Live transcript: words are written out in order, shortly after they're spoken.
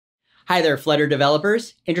Hi there, Flutter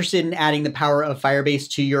developers. Interested in adding the power of Firebase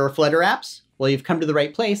to your Flutter apps? Well, you've come to the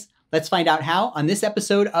right place. Let's find out how on this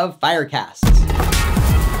episode of Firecasts.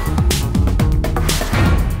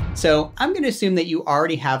 So I'm going to assume that you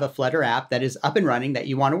already have a Flutter app that is up and running that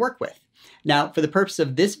you want to work with. Now, for the purpose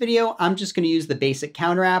of this video, I'm just going to use the basic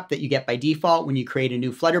counter app that you get by default when you create a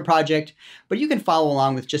new Flutter project, but you can follow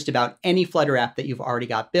along with just about any Flutter app that you've already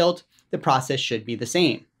got built. The process should be the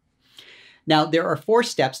same. Now, there are 4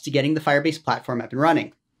 steps to getting the Firebase platform up and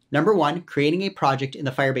running. Number 1, creating a project in the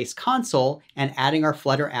Firebase console and adding our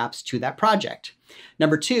Flutter apps to that project.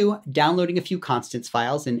 Number 2, downloading a few constants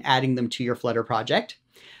files and adding them to your Flutter project.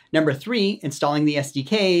 Number 3, installing the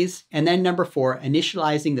SDKs. And then number 4,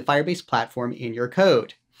 initializing the Firebase platform in your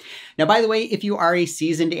code. Now, by the way, if you are a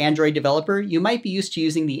seasoned Android developer, you might be used to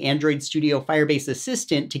using the Android Studio Firebase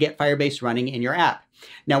Assistant to get Firebase running in your app.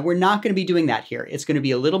 Now, we're not going to be doing that here. It's going to be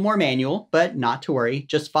a little more manual, but not to worry.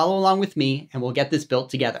 Just follow along with me and we'll get this built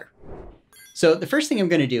together. So the first thing I'm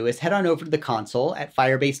going to do is head on over to the console at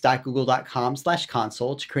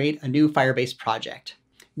firebase.google.com/console to create a new Firebase project.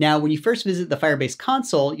 Now, when you first visit the Firebase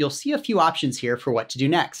console, you'll see a few options here for what to do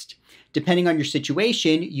next. Depending on your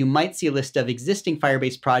situation, you might see a list of existing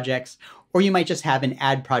Firebase projects, or you might just have an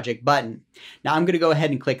Add Project button. Now, I'm going to go ahead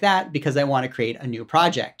and click that because I want to create a new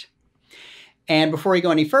project. And before we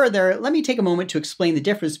go any further, let me take a moment to explain the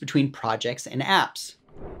difference between projects and apps.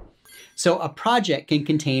 So a project can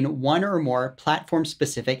contain one or more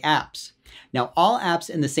platform-specific apps. Now, all apps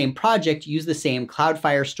in the same project use the same Cloud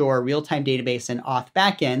Firestore, Realtime Database, and Auth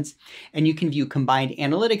backends, and you can view combined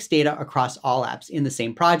analytics data across all apps in the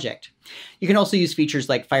same project. You can also use features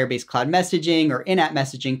like Firebase Cloud Messaging or in-app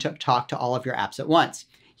messaging to talk to all of your apps at once.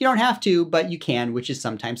 You don't have to, but you can, which is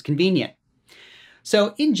sometimes convenient.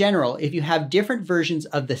 So in general, if you have different versions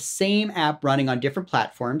of the same app running on different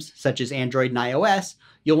platforms, such as Android and iOS,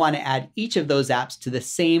 you'll want to add each of those apps to the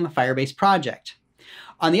same Firebase project.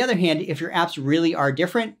 On the other hand, if your apps really are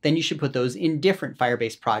different, then you should put those in different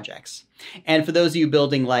Firebase projects. And for those of you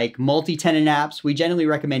building like multi-tenant apps, we generally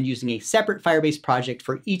recommend using a separate Firebase project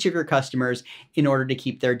for each of your customers in order to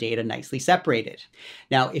keep their data nicely separated.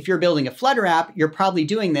 Now, if you're building a Flutter app, you're probably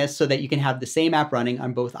doing this so that you can have the same app running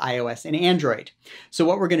on both iOS and Android. So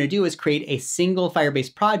what we're going to do is create a single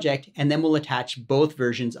Firebase project, and then we'll attach both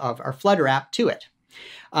versions of our Flutter app to it.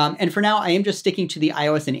 And for now, I am just sticking to the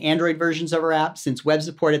iOS and Android versions of our app since web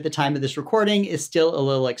support at the time of this recording is still a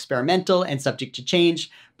little experimental and subject to change,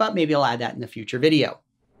 but maybe I'll add that in a future video.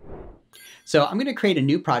 So I'm going to create a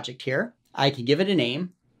new project here. I can give it a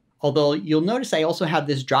name, although you'll notice I also have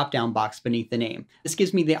this drop-down box beneath the name. This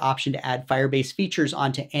gives me the option to add Firebase features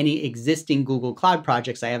onto any existing Google Cloud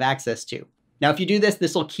projects I have access to. Now, if you do this,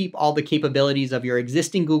 this will keep all the capabilities of your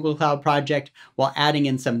existing Google Cloud project while adding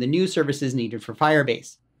in some of the new services needed for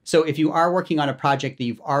Firebase. So if you are working on a project that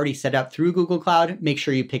you've already set up through Google Cloud, make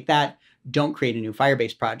sure you pick that. Don't create a new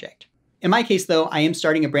Firebase project. In my case, though, I am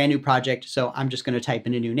starting a brand new project, so I'm just going to type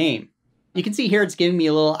in a new name. You can see here it's giving me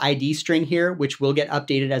a little ID string here, which will get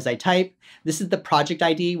updated as I type. This is the project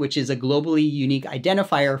ID, which is a globally unique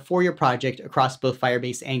identifier for your project across both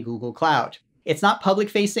Firebase and Google Cloud. It's not public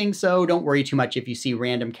facing, so don't worry too much if you see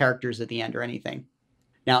random characters at the end or anything.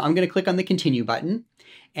 Now I'm going to click on the Continue button,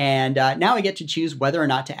 and now I get to choose whether or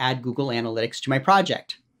not to add Google Analytics to my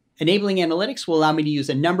project. Enabling Analytics will allow me to use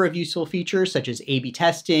a number of useful features such as A/B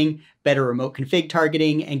testing, better remote config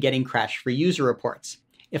targeting, and getting crash-free user reports.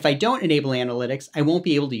 If I don't enable Analytics, I won't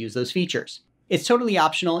be able to use those features. It's totally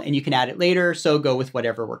optional and you can add it later, so go with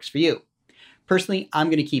whatever works for you. Personally, I'm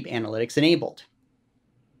going to keep Analytics enabled.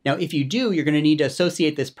 Now, if you do, you're going to need to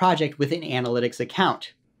associate this project with an Analytics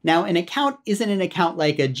account. Now, an account isn't an account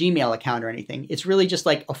like a Gmail account or anything. It's really just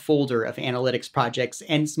like a folder of analytics projects,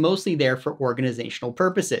 and it's mostly there for organizational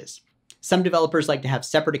purposes. Some developers like to have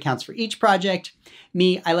separate accounts for each project.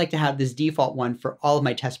 Me, I like to have this default one for all of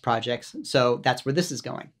my test projects, so that's where this is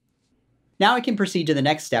going. Now I can proceed to the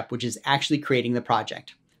next step, which is actually creating the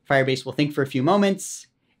project. Firebase will think for a few moments,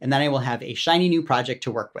 and then I will have a shiny new project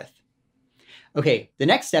to work with. Okay, the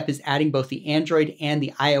next step is adding both the Android and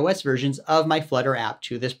the iOS versions of my Flutter app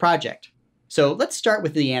to this project. So let's start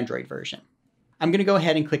with the Android version. I'm going to go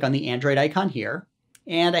ahead and click on the Android icon here,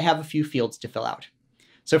 and I have a few fields to fill out.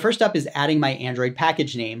 So first up is adding my Android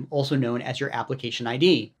package name, also known as your application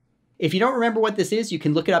ID. If you don't remember what this is, you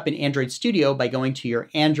can look it up in Android Studio by going to your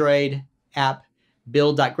Android app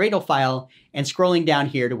build.gradle file and scrolling down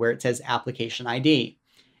here to where it says application ID.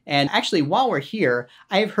 And actually, while we're here,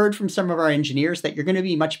 I have heard from some of our engineers that you're going to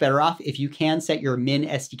be much better off if you can set your min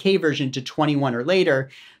SDK version to 21 or later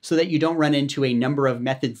so that you don't run into a number of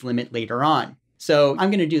methods limit later on. So I'm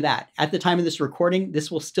going to do that. At the time of this recording, this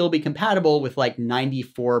will still be compatible with like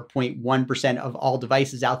 94.1% of all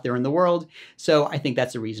devices out there in the world. So I think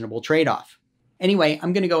that's a reasonable trade-off. Anyway,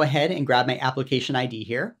 I'm going to go ahead and grab my application ID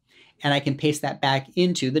here, and I can paste that back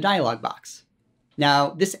into the dialog box. Now,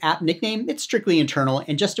 this app nickname, it's strictly internal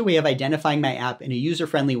and just a way of identifying my app in a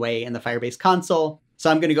user-friendly way in the Firebase console. So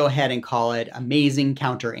I'm going to go ahead and call it Amazing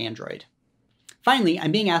Counter Android. Finally,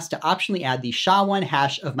 I'm being asked to optionally add the SHA-1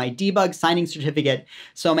 hash of my debug signing certificate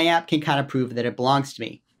so my app can kind of prove that it belongs to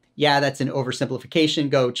me. Yeah, that's an oversimplification.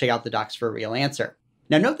 Go check out the docs for a real answer.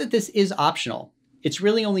 Now note that this is optional. It's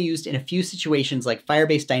really only used in a few situations like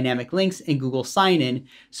Firebase Dynamic Links and Google Sign-In,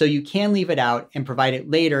 so you can leave it out and provide it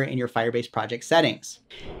later in your Firebase project settings.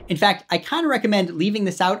 In fact, I kind of recommend leaving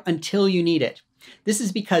this out until you need it. This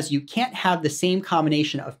is because you can't have the same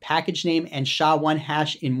combination of package name and SHA-1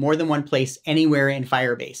 hash in more than one place anywhere in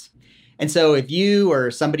Firebase. And so if you or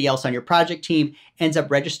somebody else on your project team ends up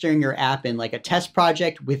registering your app in like a test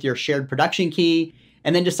project with your shared production key,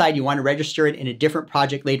 and then decide you want to register it in a different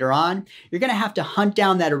project later on, you're going to have to hunt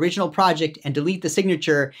down that original project and delete the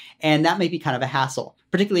signature, and that might be kind of a hassle,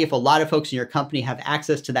 particularly if a lot of folks in your company have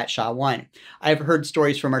access to that SHA-1. I've heard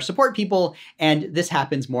stories from our support people, and this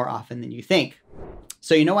happens more often than you think.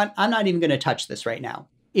 So you know what? I'm not even going to touch this right now.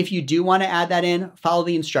 If you do want to add that in, follow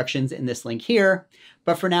the instructions in this link here.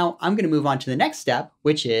 But for now, I'm going to move on to the next step,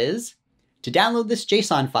 which is to download this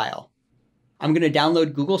JSON file. I'm going to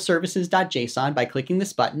download googleservices.json by clicking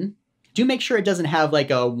this button. Do make sure it doesn't have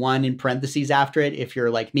like a 1 in parentheses after it if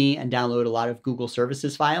you're like me and download a lot of Google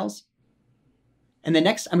Services files. And then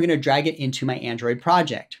next, I'm going to drag it into my Android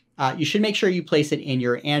project. You should make sure you place it in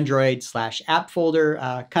your Android/app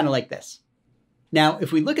folder, kind of like this. Now,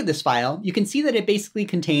 if we look at this file, you can see that it basically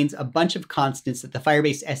contains a bunch of constants that the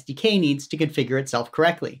Firebase SDK needs to configure itself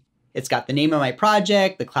correctly. It's got the name of my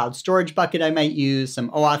project, the cloud storage bucket I might use, some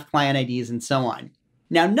OAuth client IDs, and so on.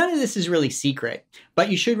 Now, none of this is really secret, but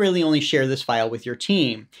you should really only share this file with your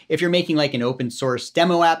team. If you're making like an open source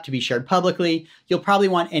demo app to be shared publicly, you'll probably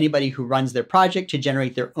want anybody who runs their project to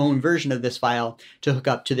generate their own version of this file to hook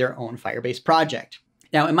up to their own Firebase project.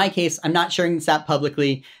 Now, in my case, I'm not sharing this app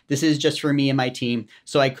publicly. This is just for me and my team,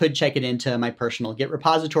 so I could check it into my personal Git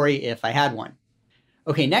repository if I had one.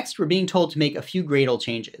 Okay, next, we're being told to make a few Gradle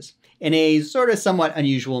changes. In a sort of somewhat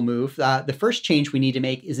unusual move, the first change we need to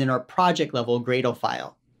make is in our project level Gradle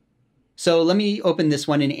file. So let me open this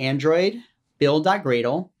one in Android,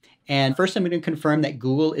 build.gradle. And first I'm going to confirm that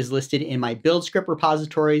Google is listed in my build script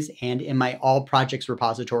repositories and in my all projects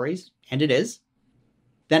repositories, and it is.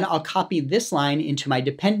 Then I'll copy this line into my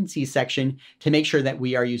dependencies section to make sure that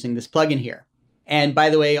we are using this plugin here. And by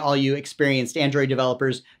the way, all you experienced Android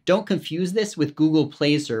developers, don't confuse this with Google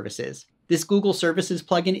Play services. This Google Services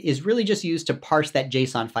plugin is really just used to parse that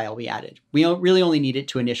JSON file we added. We really only need it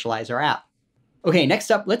to initialize our app. Okay, next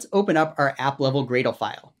up, let's open up our app level Gradle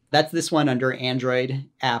file. That's this one under Android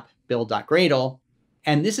app build.gradle.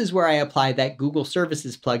 And this is where I apply that Google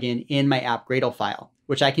Services plugin in my app Gradle file,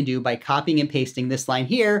 which I can do by copying and pasting this line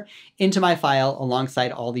here into my file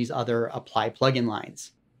alongside all these other apply plugin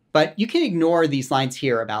lines. But you can ignore these lines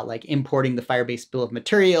here about like importing the Firebase bill of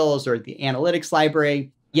materials or the analytics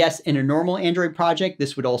library. Yes, in a normal Android project,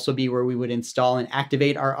 this would also be where we would install and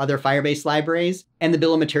activate our other Firebase libraries. And the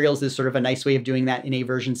bill of materials is sort of a nice way of doing that in a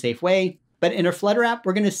version safe way. But in our Flutter app,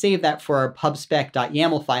 we're going to save that for our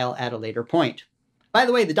pubspec.yaml file at a later point. By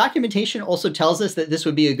the way, the documentation also tells us that this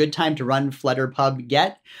would be a good time to run flutter pub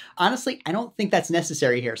get. Honestly, I don't think that's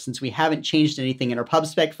necessary here since we haven't changed anything in our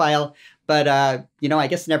pubspec file, but I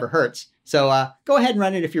guess it never hurts. So go ahead and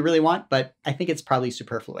run it if you really want, but I think it's probably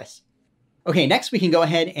superfluous. Okay, next we can go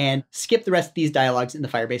ahead and skip the rest of these dialogues in the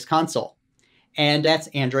Firebase console. And that's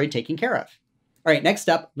Android taken care of. All right, next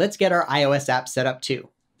up, let's get our iOS app set up too.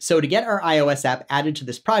 So to get our iOS app added to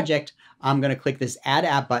this project, I'm going to click this Add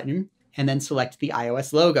App button and then select the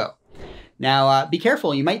iOS logo. Now, be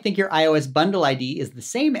careful. You might think your iOS bundle ID is the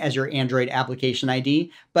same as your Android application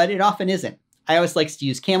ID, but it often isn't. iOS likes to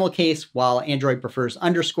use camel case while Android prefers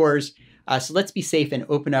underscores. So let's be safe and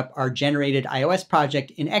open up our generated iOS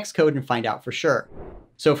project in Xcode and find out for sure.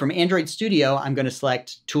 So from Android Studio, I'm going to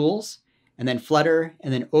select Tools, and then Flutter,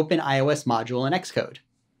 and then Open iOS Module in Xcode.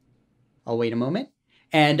 I'll wait a moment.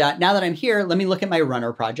 And now that I'm here, let me look at my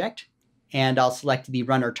runner project. And I'll select the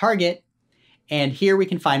runner target. And here we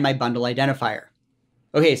can find my bundle identifier.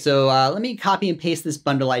 Okay, so let me copy and paste this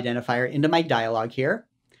bundle identifier into my dialog here.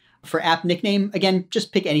 For app nickname, again,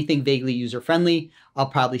 just pick anything vaguely user-friendly. I'll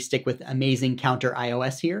probably stick with Amazing Counter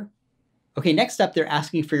iOS here. Okay, next up, they're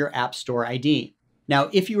asking for your App Store ID. Now,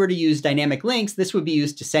 if you were to use dynamic links, this would be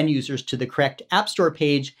used to send users to the correct App Store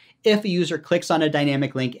page if a user clicks on a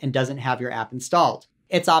dynamic link and doesn't have your app installed.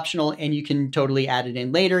 It's optional, and you can totally add it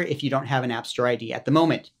in later if you don't have an App Store ID at the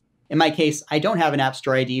moment. In my case, I don't have an App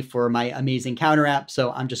Store ID for my amazing counter app,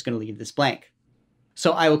 so I'm just going to leave this blank.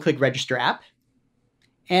 So I will click Register App,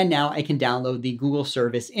 and now I can download the Google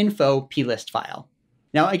Service Info plist file.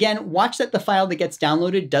 Now again, watch that the file that gets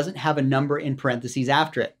downloaded doesn't have a number in parentheses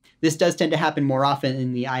after it. This does tend to happen more often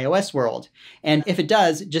in the iOS world. And if it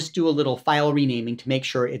does, just do a little file renaming to make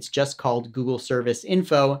sure it's just called Google Service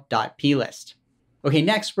Info.plist. Okay,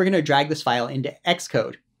 next we're going to drag this file into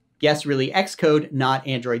Xcode. Yes, really Xcode, not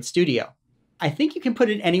Android Studio. I think you can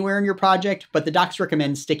put it anywhere in your project, but the docs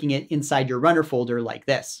recommend sticking it inside your runner folder like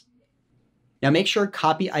this. Now make sure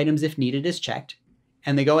Copy Items if needed is checked,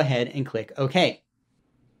 and then go ahead and click OK.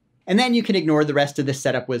 And then you can ignore the rest of the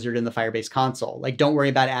setup wizard in the Firebase console. Like, don't worry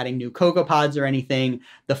about adding new CocoaPods or anything.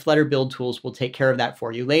 The Flutter build tools will take care of that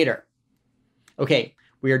for you later. Okay,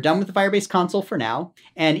 we are done with the Firebase console for now,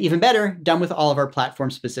 and even better, done with all of our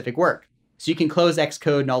platform-specific work. So you can close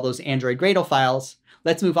Xcode and all those Android Gradle files.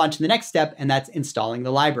 Let's move on to the next step, and that's installing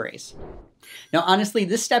the libraries. Now, honestly,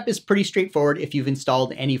 this step is pretty straightforward if you've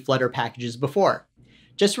installed any Flutter packages before.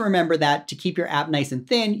 Just remember that to keep your app nice and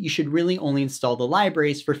thin, you should really only install the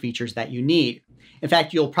libraries for features that you need. In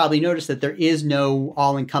fact, you'll probably notice that there is no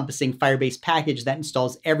all-encompassing Firebase package that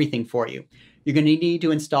installs everything for you. You're going to need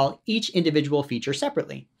to install each individual feature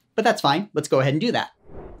separately. But that's fine. Let's go ahead and do that.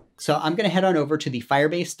 So I'm going to head on over to the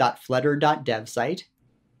firebase.flutter.dev site.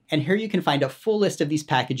 And here you can find a full list of these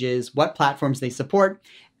packages, what platforms they support,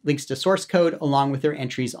 links to source code, along with their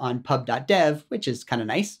entries on pub.dev, which is kind of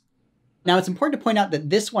nice. Now, it's important to point out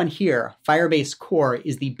that this one here, Firebase Core,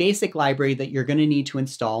 is the basic library that you're going to need to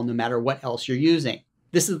install no matter what else you're using.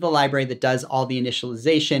 This is the library that does all the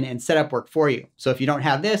initialization and setup work for you. So if you don't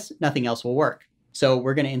have this, nothing else will work. So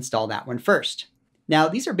we're going to install that one first. Now,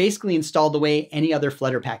 these are basically installed the way any other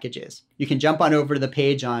Flutter package is. You can jump on over to the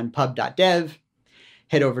page on pub.dev,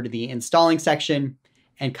 head over to the installing section,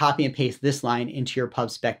 and copy and paste this line into your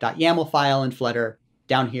pubspec.yaml file in Flutter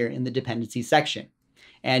down here in the dependencies section.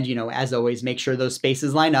 And, as always, make sure those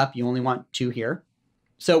spaces line up. You only want 2 here.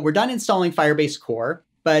 So we're done installing Firebase Core,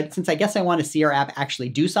 but since I guess I want to see our app actually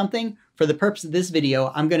do something, for the purpose of this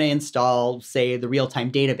video, I'm going to install, say, the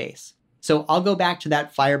Realtime Database. So I'll go back to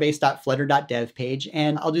that firebase.flutter.dev page,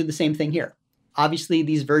 and I'll do the same thing here. Obviously,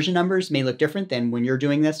 these version numbers may look different than when you're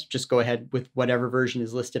doing this. Just go ahead with whatever version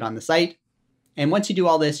is listed on the site. And once you do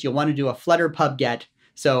all this, you'll want to do a Flutter pub get.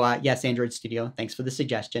 So yes, Android Studio, thanks for the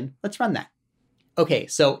suggestion. Let's run that. Okay,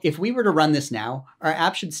 so if we were to run this now, our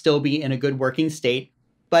app should still be in a good working state,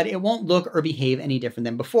 but it won't look or behave any different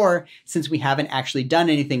than before since we haven't actually done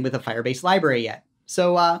anything with a Firebase library yet.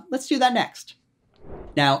 So let's do that next.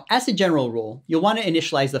 Now, as a general rule, you'll want to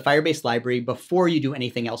initialize the Firebase library before you do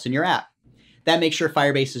anything else in your app. That makes sure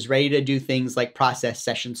Firebase is ready to do things like process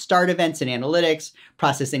session start events and analytics,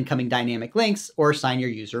 process incoming dynamic links, or sign your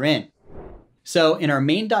user in. So in our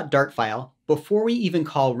main.dart file, before we even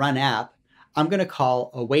call run app, I'm going to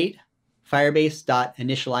call await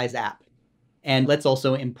firebase.initializeApp. And let's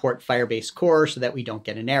also import Firebase Core so that we don't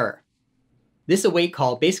get an error. This await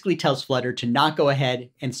call basically tells Flutter to not go ahead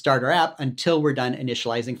and start our app until we're done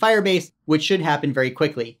initializing Firebase, which should happen very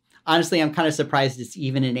quickly. Honestly, I'm kind of surprised it's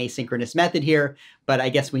even an asynchronous method here, but I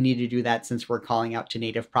guess we need to do that since we're calling out to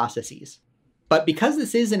native processes. But because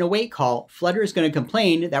this is an await call, Flutter is going to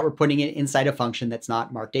complain that we're putting it inside a function that's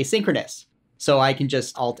not marked asynchronous. So I can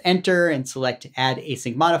just Alt-Enter and select Add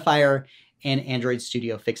Async Modifier, and Android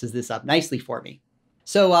Studio fixes this up nicely for me.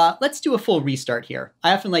 So let's do a full restart here.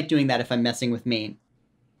 I often like doing that if I'm messing with main.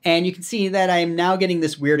 And you can see that I'm now getting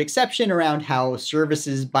this weird exception around how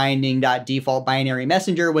services binding.default binary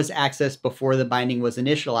messenger was accessed before the binding was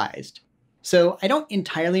initialized. So I don't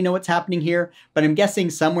entirely know what's happening here, but I'm guessing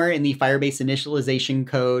somewhere in the Firebase initialization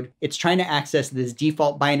code, it's trying to access this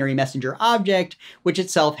default binary messenger object, which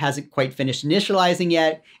itself hasn't quite finished initializing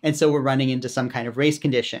yet, and so we're running into some kind of race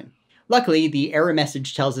condition. Luckily, the error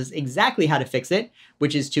message tells us exactly how to fix it,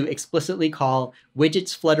 which is to explicitly call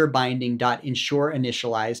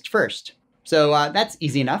widgetsflutterbinding.ensureInitialized first. So that's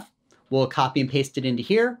easy enough. We'll copy and paste it into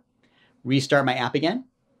here, restart my app again,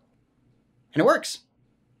 and it works.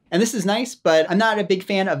 And this is nice, but I'm not a big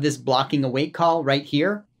fan of this blocking await call right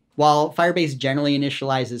here. While Firebase generally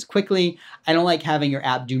initializes quickly, I don't like having your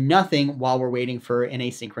app do nothing while we're waiting for an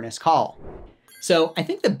asynchronous call. So I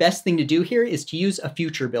think the best thing to do here is to use a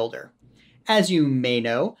future builder. As you may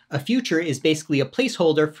know, a future is basically a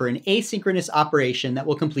placeholder for an asynchronous operation that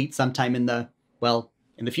will complete sometime in the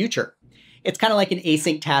future. It's kind of like an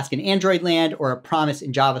async task in Android land or a promise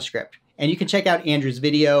in JavaScript. And you can check out Andrew's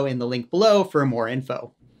video in the link below for more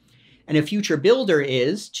info. And a future builder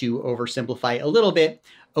is, to oversimplify a little bit,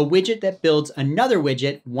 a widget that builds another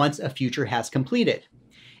widget once a future has completed.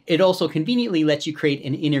 It also conveniently lets you create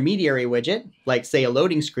an intermediary widget, like say a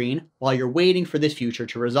loading screen, while you're waiting for this future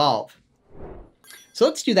to resolve. So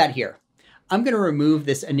let's do that here. I'm going to remove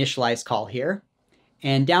this initialize call here.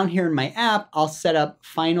 And down here in my app, I'll set up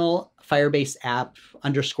final Firebase app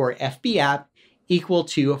underscore FB app equal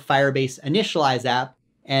to Firebase initialize app,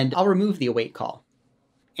 and I'll remove the await call.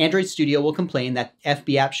 Android Studio will complain that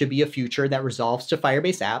FB app should be a future that resolves to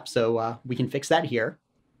Firebase app, so we can fix that here.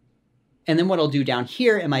 And then what I'll do down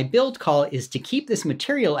here in my build call is to keep this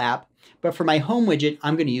material app, but for my home widget,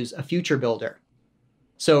 I'm going to use a future builder.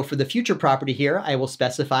 So for the future property here, I will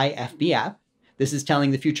specify FB app. This is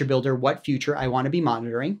telling the future builder what future I want to be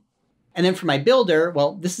monitoring. And then for my builder,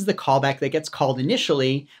 well, this is the callback that gets called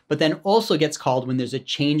initially, but then also gets called when there's a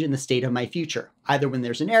change in the state of my future, either when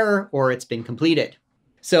there's an error or it's been completed.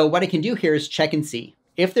 So what I can do here is check and see.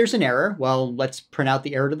 If there's an error, well, let's print out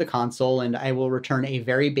the error to the console and I will return a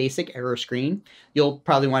very basic error screen. You'll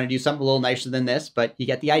probably want to do something a little nicer than this, but you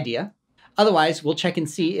get the idea. Otherwise, we'll check and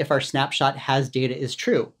see if our snapshot has data is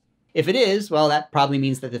true. If it is, well, that probably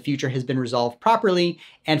means that the future has been resolved properly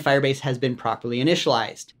and Firebase has been properly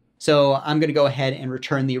initialized. So I'm going to go ahead and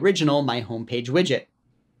return the original My Homepage widget.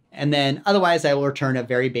 And then otherwise, I will return a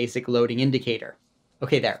very basic loading indicator.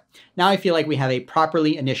 Okay, there. Now I feel like we have a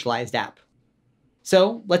properly initialized app.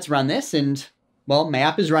 So let's run this and, well, my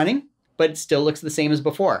app is running, but it still looks the same as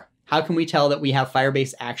before. How can we tell that we have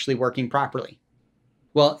Firebase actually working properly?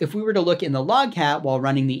 Well, if we were to look in the logcat while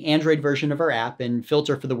running the Android version of our app and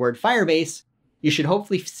filter for the word Firebase, you should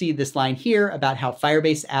hopefully see this line here about how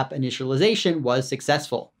Firebase app initialization was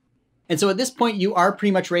successful. And so at this point, you are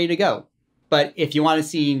pretty much ready to go. But if you want to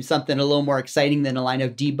see something a little more exciting than a line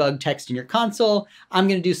of debug text in your console, I'm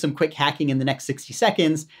going to do some quick hacking in the next 60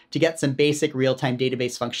 seconds to get some basic real-time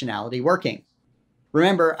database functionality working.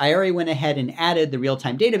 Remember, I already went ahead and added the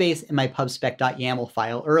real-time database in my pubspec.yaml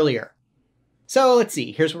file earlier. So let's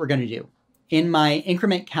see, here's what we're going to do. In my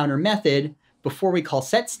increment counter method, before we call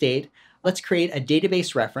setState, let's create a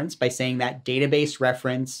database reference by saying that database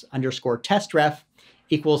reference underscore testref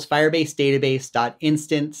equals Firebase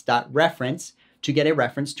database.instance.reference to get a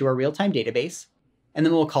reference to our real-time database. And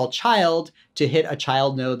then we'll call child to hit a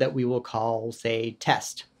child node that we will call, say,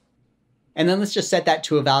 test. And then let's just set that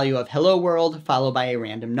to a value of hello world followed by a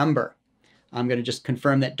random number. I'm going to just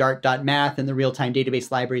confirm that dart.math and the real-time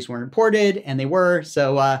database libraries were imported, and they were,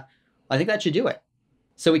 so I think that should do it.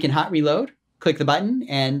 So we can hot reload, click the button,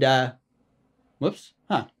 and whoops,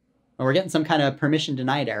 well, we're getting some kind of permission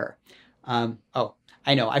denied error. Oh,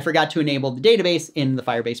 I know, I forgot to enable the database in the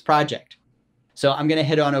Firebase project. So I'm going to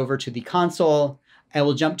head on over to the console. I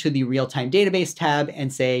will jump to the real-time database tab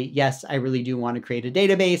and say, yes, I really do want to create a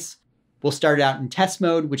database. We'll start it out in test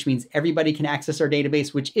mode, which means everybody can access our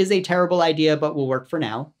database, which is a terrible idea, but will work for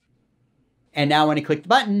now. And now when I click the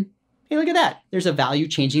button, hey, look at that. There's a value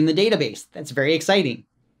changing the database. That's very exciting.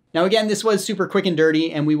 Now, again, this was super quick and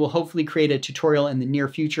dirty, and we will hopefully create a tutorial in the near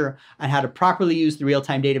future on how to properly use the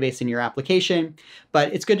real-time database in your application,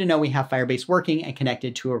 but it's good to know we have Firebase working and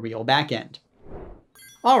connected to a real backend.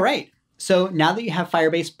 All right, so now that you have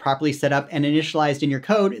Firebase properly set up and initialized in your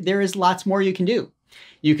code, there is lots more you can do.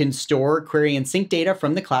 You can store, query, and sync data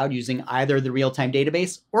from the cloud using either the real-time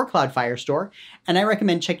database or Cloud Firestore, and I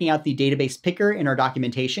recommend checking out the database picker in our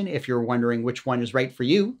documentation if you're wondering which one is right for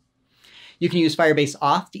you. You can use Firebase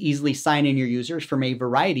Auth to easily sign in your users from a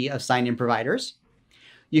variety of sign-in providers.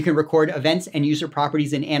 You can record events and user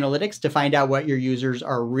properties in analytics to find out what your users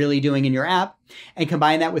are really doing in your app, and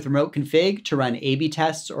combine that with remote config to run A/B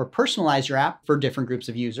tests or personalize your app for different groups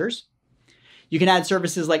of users. You can add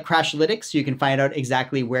services like Crashlytics so you can find out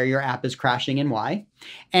exactly where your app is crashing and why,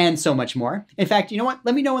 and so much more. In fact, you know what?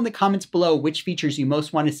 Let me know in the comments below which features you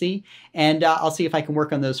most want to see, and I'll see if I can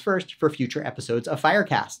work on those first for future episodes of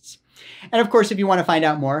Firecasts. And of course, if you want to find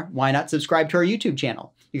out more, why not subscribe to our YouTube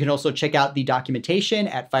channel? You can also check out the documentation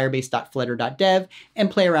at firebase.flutter.dev and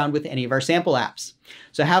play around with any of our sample apps.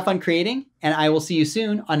 So have fun creating, and I will see you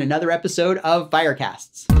soon on another episode of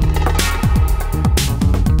Firecasts.